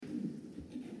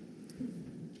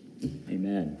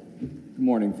Amen. Good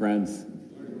morning, friends.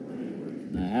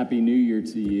 Happy New Year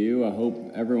to you. I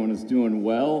hope everyone is doing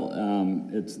well.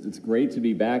 It's great to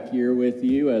be back here with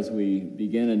you as we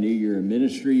begin a new year of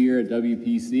ministry here at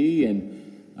WPC.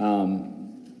 And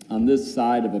on this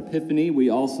side of Epiphany, we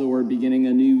also are beginning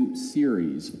a new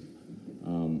series.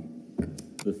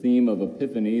 The theme of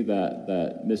Epiphany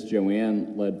that Miss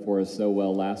Joanne led for us so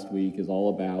well last week is all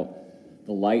about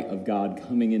the light of God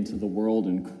coming into the world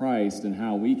in Christ and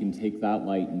how we can take that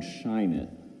light and shine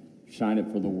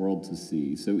it for the world to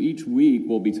see. So each week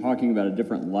we'll be talking about a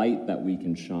different light that we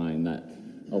can shine, that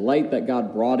a light that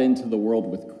God brought into the world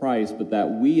with Christ, but that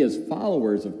we as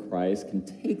followers of Christ can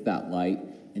take that light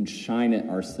and shine it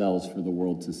ourselves for the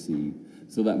world to see,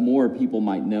 so that more people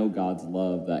might know God's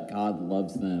love, that God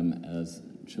loves them as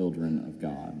children of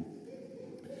God.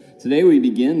 Today we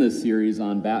begin this series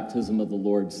on Baptism of the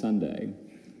Lord Sunday.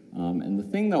 And the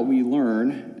thing that we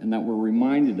learn and that we're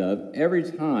reminded of every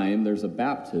time there's a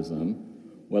baptism,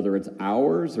 whether it's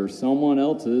ours or someone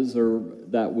else's or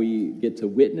that we get to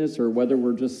witness, or whether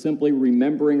we're just simply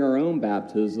remembering our own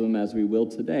baptism as we will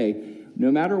today, no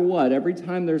matter what, every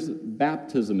time there's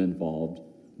baptism involved,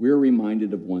 we're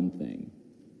reminded of one thing,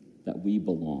 that we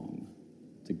belong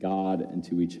to God and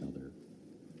to each other.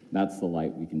 That's the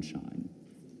light we can shine.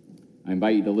 I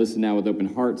invite you to listen now with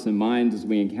open hearts and minds as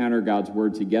we encounter God's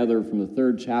word together from the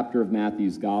 3rd chapter of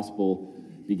Matthew's Gospel,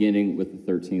 beginning with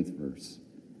the 13th verse.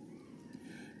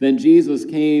 Then Jesus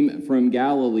came from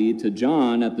Galilee to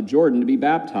John at the Jordan to be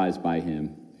baptized by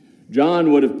him.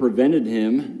 John would have prevented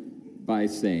him by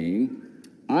saying,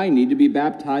 "I need to be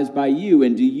baptized by you,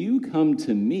 and do you come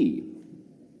to me?"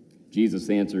 Jesus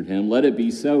answered him, "Let it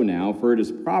be so now, for it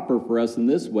is proper for us in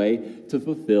this way to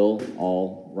fulfill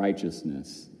all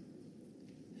righteousness."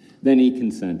 Then he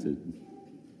consented.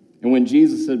 And when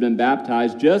Jesus had been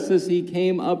baptized, just as he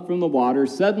came up from the water,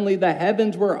 suddenly the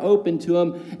heavens were opened to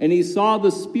him, and he saw the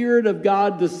Spirit of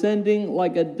God descending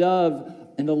like a dove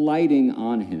and alighting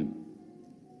on him.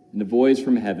 And a voice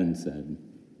from heaven said,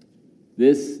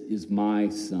 "This is my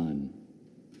Son,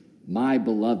 my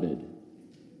beloved,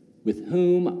 with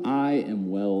whom I am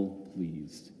well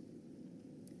pleased."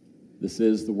 This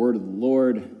is the word of the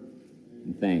Lord,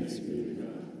 and thanks be to God.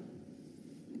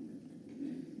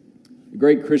 The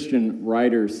great Christian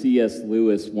writer C.S.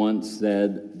 Lewis once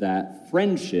said that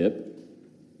friendship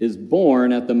is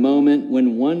born at the moment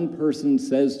when one person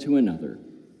says to another,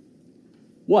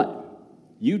 "What,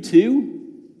 you too?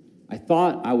 I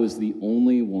thought I was the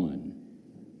only one."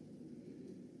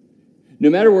 No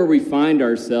matter where we find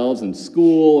ourselves in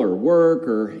school or work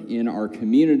or in our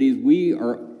communities, we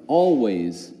are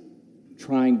always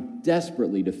trying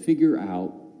desperately to figure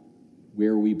out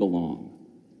where we belong.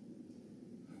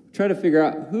 Try to figure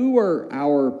out who are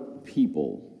our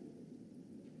people.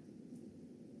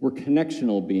 We're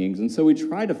connectional beings, and so we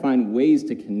try to find ways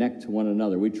to connect to one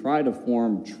another. We try to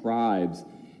form tribes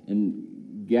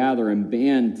and gather and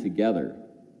band together.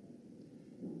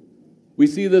 We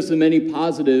see this in many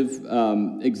positive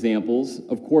examples.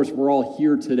 Of course, we're all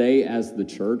here today as the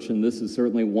church, and this is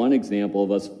certainly one example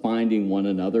of us finding one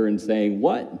another and saying,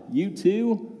 "What, you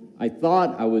too? I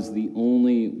thought I was the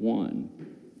only one."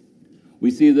 We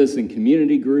see this in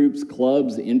community groups,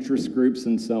 clubs, interest groups,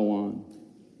 and so on.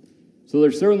 So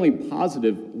there's certainly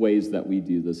positive ways that we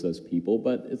do this as people,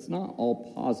 but it's not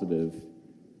all positive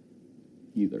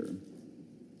either.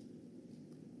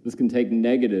 This can take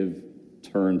negative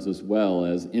turns as well,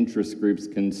 as interest groups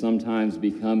can sometimes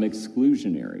become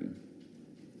exclusionary,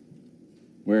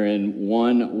 wherein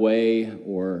one way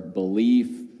or belief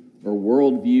or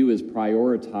worldview is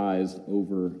prioritized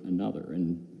over another,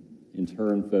 and in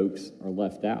turn, folks are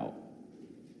left out,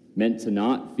 meant to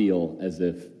not feel as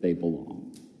if they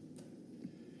belong.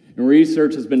 And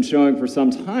research has been showing for some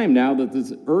time now that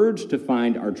this urge to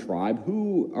find our tribe,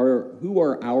 who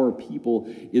are our people,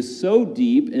 is so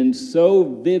deep and so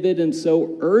vivid and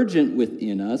so urgent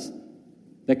within us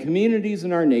that communities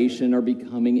in our nation are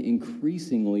becoming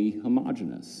increasingly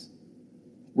homogenous,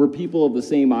 where people of the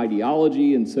same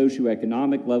ideology and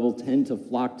socioeconomic level tend to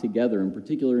flock together in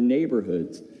particular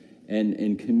neighborhoods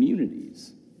and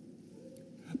communities.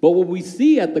 But what we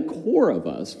see at the core of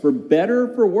us, for better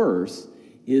or for worse,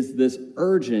 is this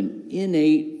urgent,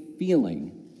 innate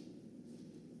feeling,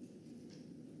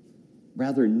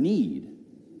 rather need,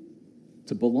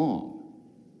 to belong.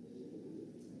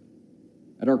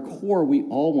 At our core, we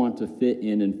all want to fit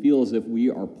in and feel as if we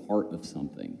are part of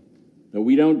something, that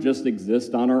we don't just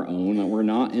exist on our own, that we're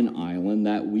not an island,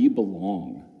 that we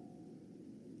belong.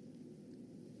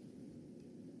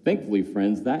 Thankfully,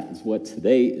 friends, that is what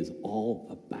today is all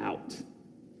about.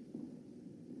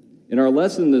 In our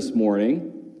lesson this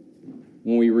morning,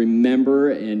 when we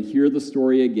remember and hear the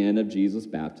story again of Jesus'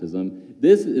 baptism,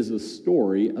 this is a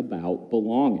story about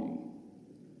belonging.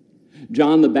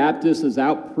 John the Baptist is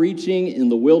out preaching in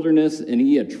the wilderness, and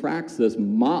he attracts this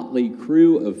motley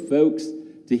crew of folks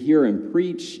to hear him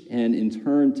preach and in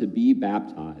turn to be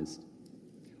baptized.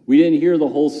 We didn't hear the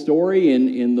whole story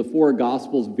in the four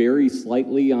Gospels, very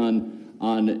slightly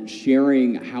on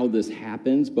sharing how this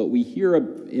happens, but we hear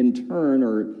in turn,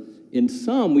 or in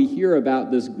some, we hear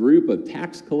about this group of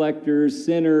tax collectors,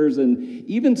 sinners, and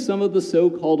even some of the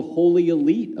so-called holy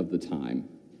elite of the time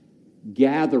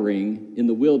gathering in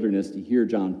the wilderness to hear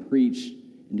John preach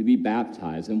and to be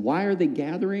baptized. And why are they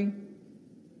gathering?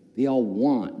 They all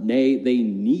want, they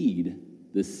need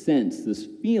this sense, this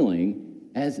feeling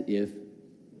as if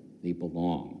they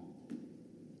belong.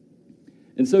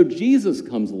 And so Jesus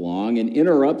comes along and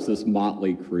interrupts this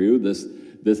motley crew, this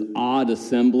odd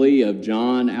assembly of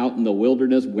John out in the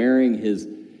wilderness wearing his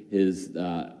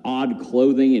odd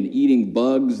clothing and eating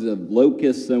bugs of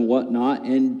locusts and whatnot,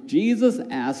 and Jesus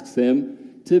asks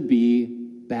him to be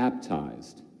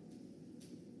baptized.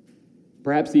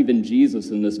 Perhaps even Jesus,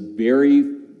 in this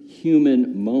very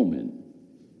human moment,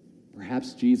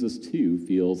 perhaps Jesus too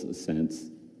feels a sense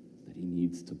that he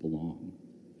needs to belong.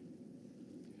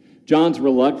 John's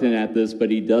reluctant at this, but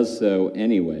he does so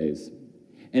anyways.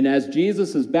 And as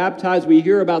Jesus is baptized, we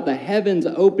hear about the heavens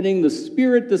opening, the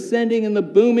Spirit descending, and the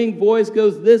booming voice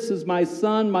goes, "This is my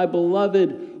Son, my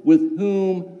beloved, with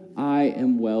whom I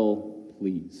am well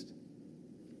pleased."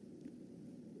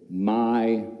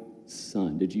 My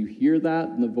Son. Did you hear that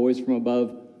in the voice from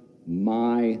above?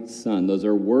 My Son. Those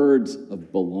are words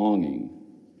of belonging.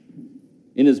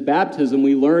 In his baptism,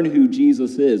 we learn who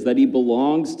Jesus is, that he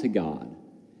belongs to God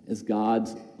as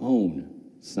God's own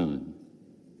Son.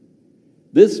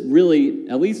 This really,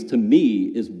 at least to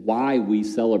me, is why we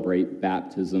celebrate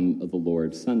baptism of the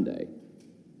Lord Sunday.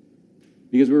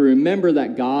 Because we remember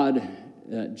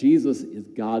that Jesus is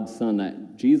God's Son,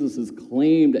 that Jesus is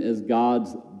claimed as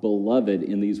God's beloved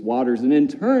in these waters. And in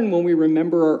turn, when we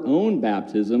remember our own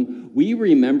baptism, we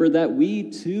remember that we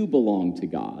too belong to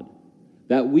God,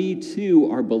 that we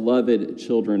too are beloved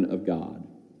children of God.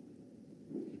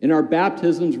 In our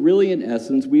baptisms, really in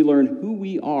essence, we learn who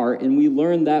we are and we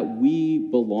learn that we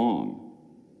belong.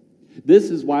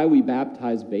 This is why we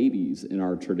baptize babies in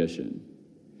our tradition,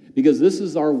 because this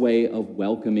is our way of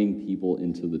welcoming people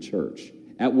into the church,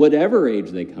 at whatever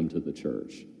age they come to the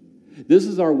church. This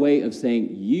is our way of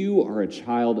saying, you are a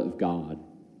child of God,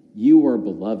 you are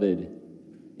beloved,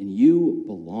 and you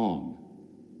belong.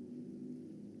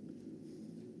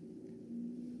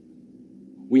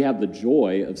 We have the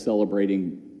joy of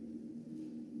celebrating,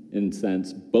 in a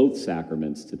sense, both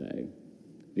sacraments today,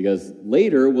 because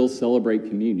later we'll celebrate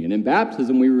communion. In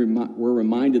baptism, we're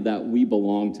reminded that we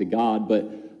belong to God, but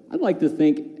I'd like to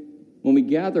think when we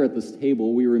gather at this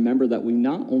table, we remember that we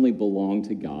not only belong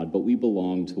to God, but we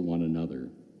belong to one another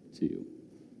too.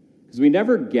 Because we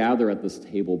never gather at this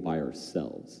table by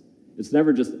ourselves. It's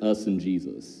never just us and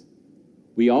Jesus.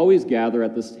 We always gather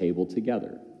at this table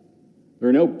together. There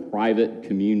are no private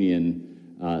communion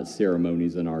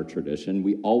ceremonies in our tradition.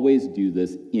 We always do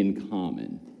this in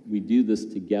common. We do this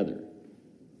together.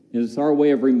 And it's our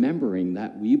way of remembering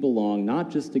that we belong not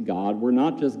just to God, we're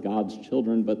not just God's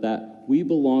children, but that we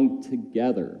belong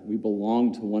together. We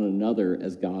belong to one another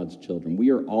as God's children.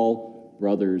 We are all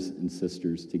brothers and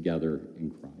sisters together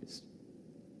in Christ.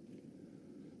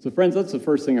 So friends, that's the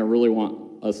first thing I really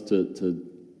want us to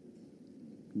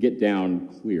get down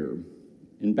clear.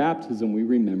 In baptism, we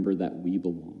remember that we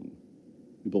belong.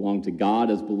 We belong to God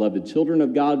as beloved children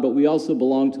of God, but we also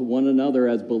belong to one another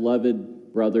as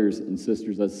beloved brothers and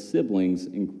sisters, as siblings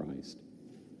in Christ.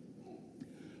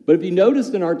 But if you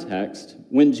noticed in our text,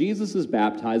 when Jesus is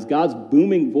baptized, God's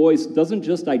booming voice doesn't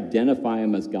just identify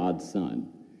him as God's Son.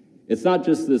 It's not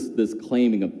just this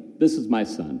claiming of, this is my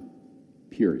Son,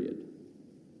 period.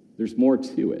 There's more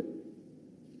to it.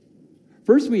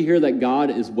 First, we hear that God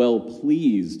is well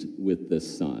pleased with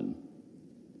this Son.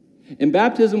 In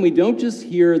baptism, we don't just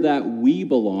hear that we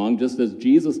belong, just as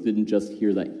Jesus didn't just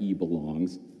hear that he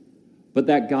belongs, but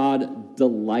that God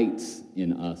delights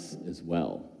in us as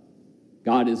well.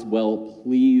 God is well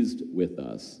pleased with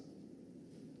us.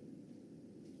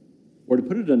 Or to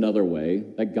put it another way,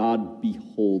 that God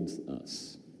beholds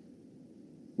us.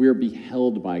 We are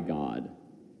beheld by God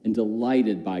and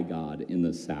delighted by God in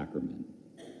the sacrament.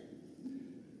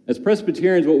 As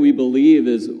Presbyterians, what we believe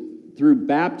is through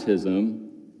baptism,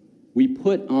 we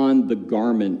put on the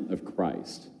garment of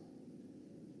Christ.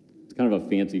 It's kind of a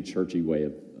fancy, churchy way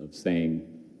of saying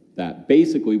that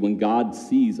basically when God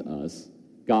sees us,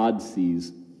 God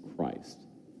sees Christ.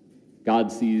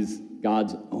 God sees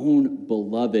God's own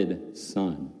beloved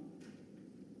Son.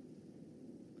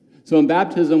 So in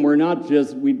baptism, we're not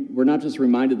just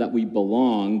reminded that we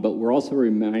belong, but we're also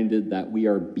reminded that we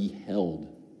are beheld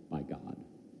by God.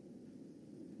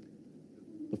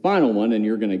 The final one, and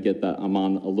you're going to get that, I'm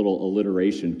on a little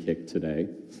alliteration kick today.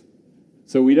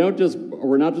 So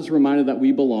we're not just reminded that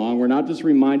we belong, we're not just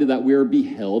reminded that we are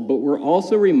beheld, but we're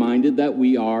also reminded that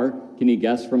we are, can you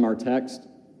guess from our text?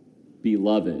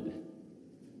 Beloved.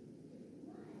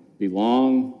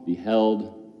 Belong,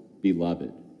 beheld,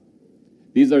 beloved.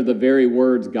 These are the very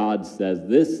words God says,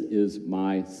 "This is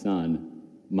my Son,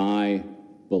 my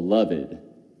beloved,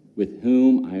 with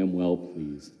whom I am well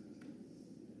pleased."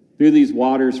 Through these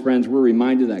waters, friends, we're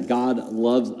reminded that God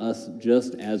loves us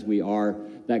just as we are,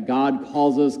 that God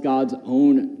calls us God's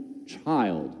own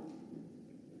child,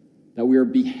 that we are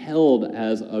beheld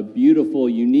as a beautiful,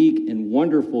 unique, and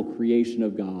wonderful creation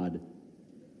of God,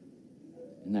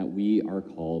 and that we are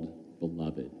called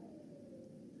beloved.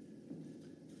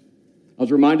 I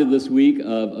was reminded this week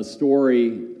of a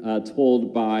story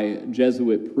told by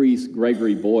Jesuit priest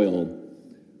Gregory Boyle.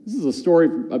 This is a story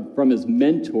from his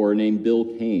mentor named Bill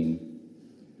Kane.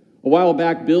 A while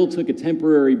back, Bill took a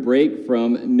temporary break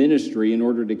from ministry in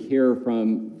order to care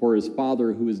for his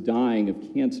father who was dying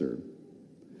of cancer.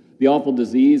 The awful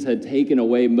disease had taken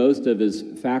away most of his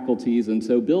faculties, and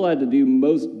so Bill had to do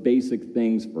most basic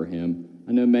things for him.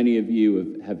 I know many of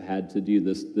you have had to do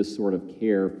this sort of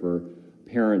care for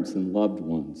parents and loved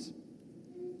ones.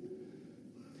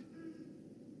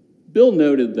 Bill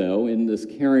noted, though, in this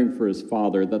caring for his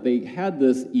father, that they had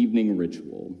this evening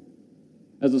ritual.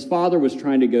 As his father was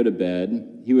trying to go to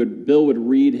bed, Bill would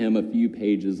read him a few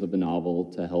pages of a novel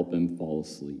to help him fall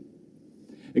asleep.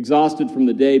 Exhausted from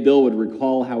the day, Bill would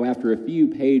recall how after a few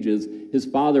pages, his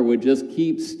father would just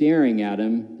keep staring at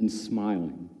him and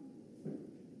smiling.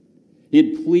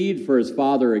 He'd plead for his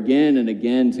father again and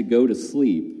again to go to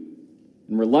sleep,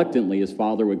 and reluctantly his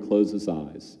father would close his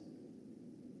eyes.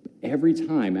 But every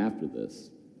time after this,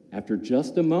 after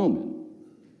just a moment,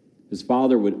 his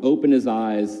father would open his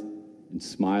eyes and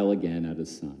smile again at his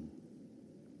son.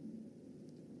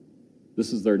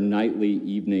 This is their nightly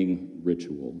evening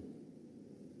ritual.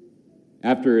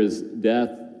 After his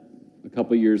death, a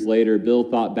couple years later, Bill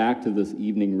thought back to this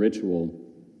evening ritual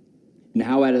and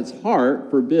how at its heart,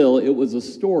 for Bill, it was a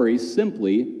story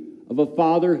simply of a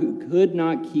father who could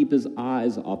not keep his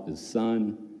eyes off his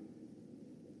son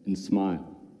and smile.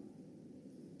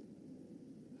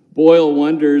 Boyle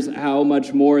wonders how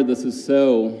much more this is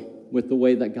so with the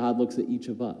way that God looks at each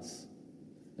of us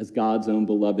as God's own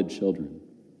beloved children.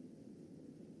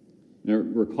 And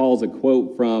it recalls a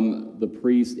quote from the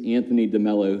priest Anthony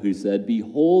DeMello, who said,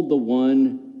 "Behold the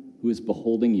one who is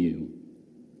beholding you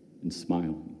and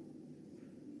smiling."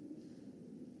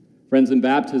 Friends, in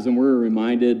baptism, we're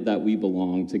reminded that we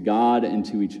belong to God and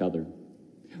to each other.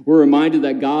 We're reminded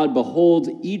that God beholds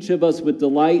each of us with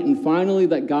delight, and finally,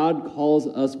 that God calls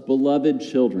us beloved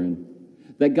children,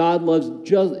 that God loves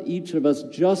each of us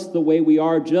just the way we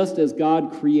are, just as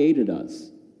God created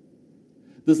us.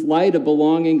 This light of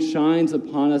belonging shines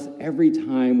upon us every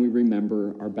time we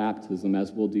remember our baptism,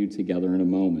 as we'll do together in a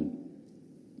moment.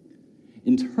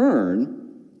 In turn,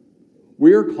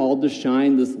 we are called to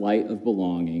shine this light of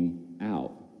belonging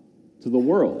out to the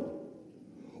world.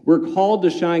 We're called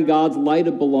to shine God's light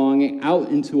of belonging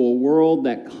out into a world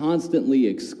that constantly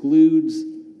excludes,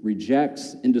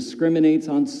 rejects, and discriminates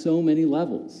on so many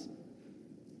levels.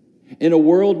 In a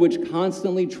world which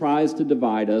constantly tries to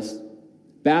divide us,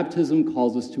 baptism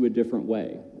calls us to a different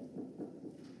way.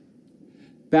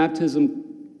 Baptism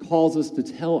calls us to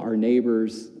tell our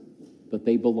neighbors that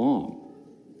they belong.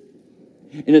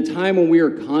 In a time when we are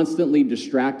constantly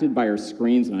distracted by our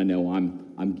screens, and I know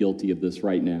I'm guilty of this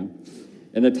right now,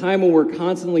 in a time when we're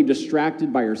constantly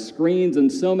distracted by our screens and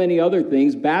so many other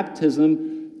things,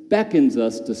 baptism beckons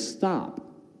us to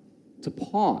stop, to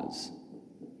pause,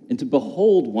 and to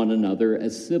behold one another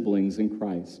as siblings in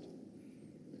Christ.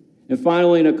 And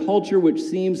finally, in a culture which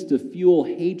seems to fuel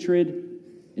hatred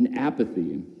and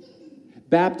apathy,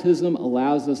 baptism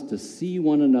allows us to see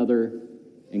one another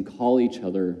and call each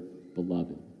other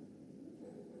beloved.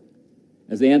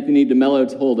 As Anthony DeMello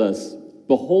told us,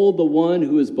 behold the one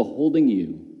who is beholding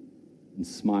you and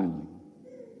smiling.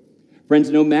 Friends,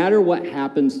 no matter what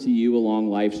happens to you along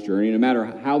life's journey, no matter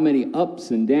how many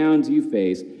ups and downs you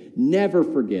face, never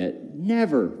forget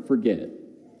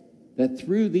that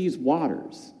through these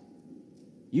waters,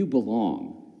 you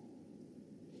belong.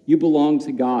 You belong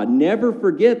to God. Never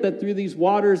forget that through these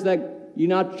waters that you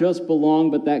not just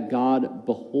belong, but that God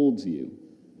beholds you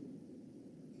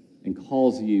and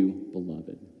calls you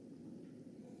beloved.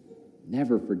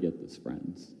 Never forget this,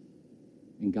 friends.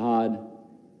 And God,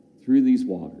 through these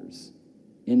waters,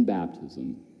 in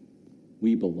baptism,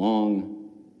 we belong,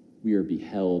 we are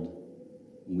beheld,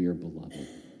 and we are beloved.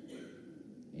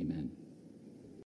 Amen.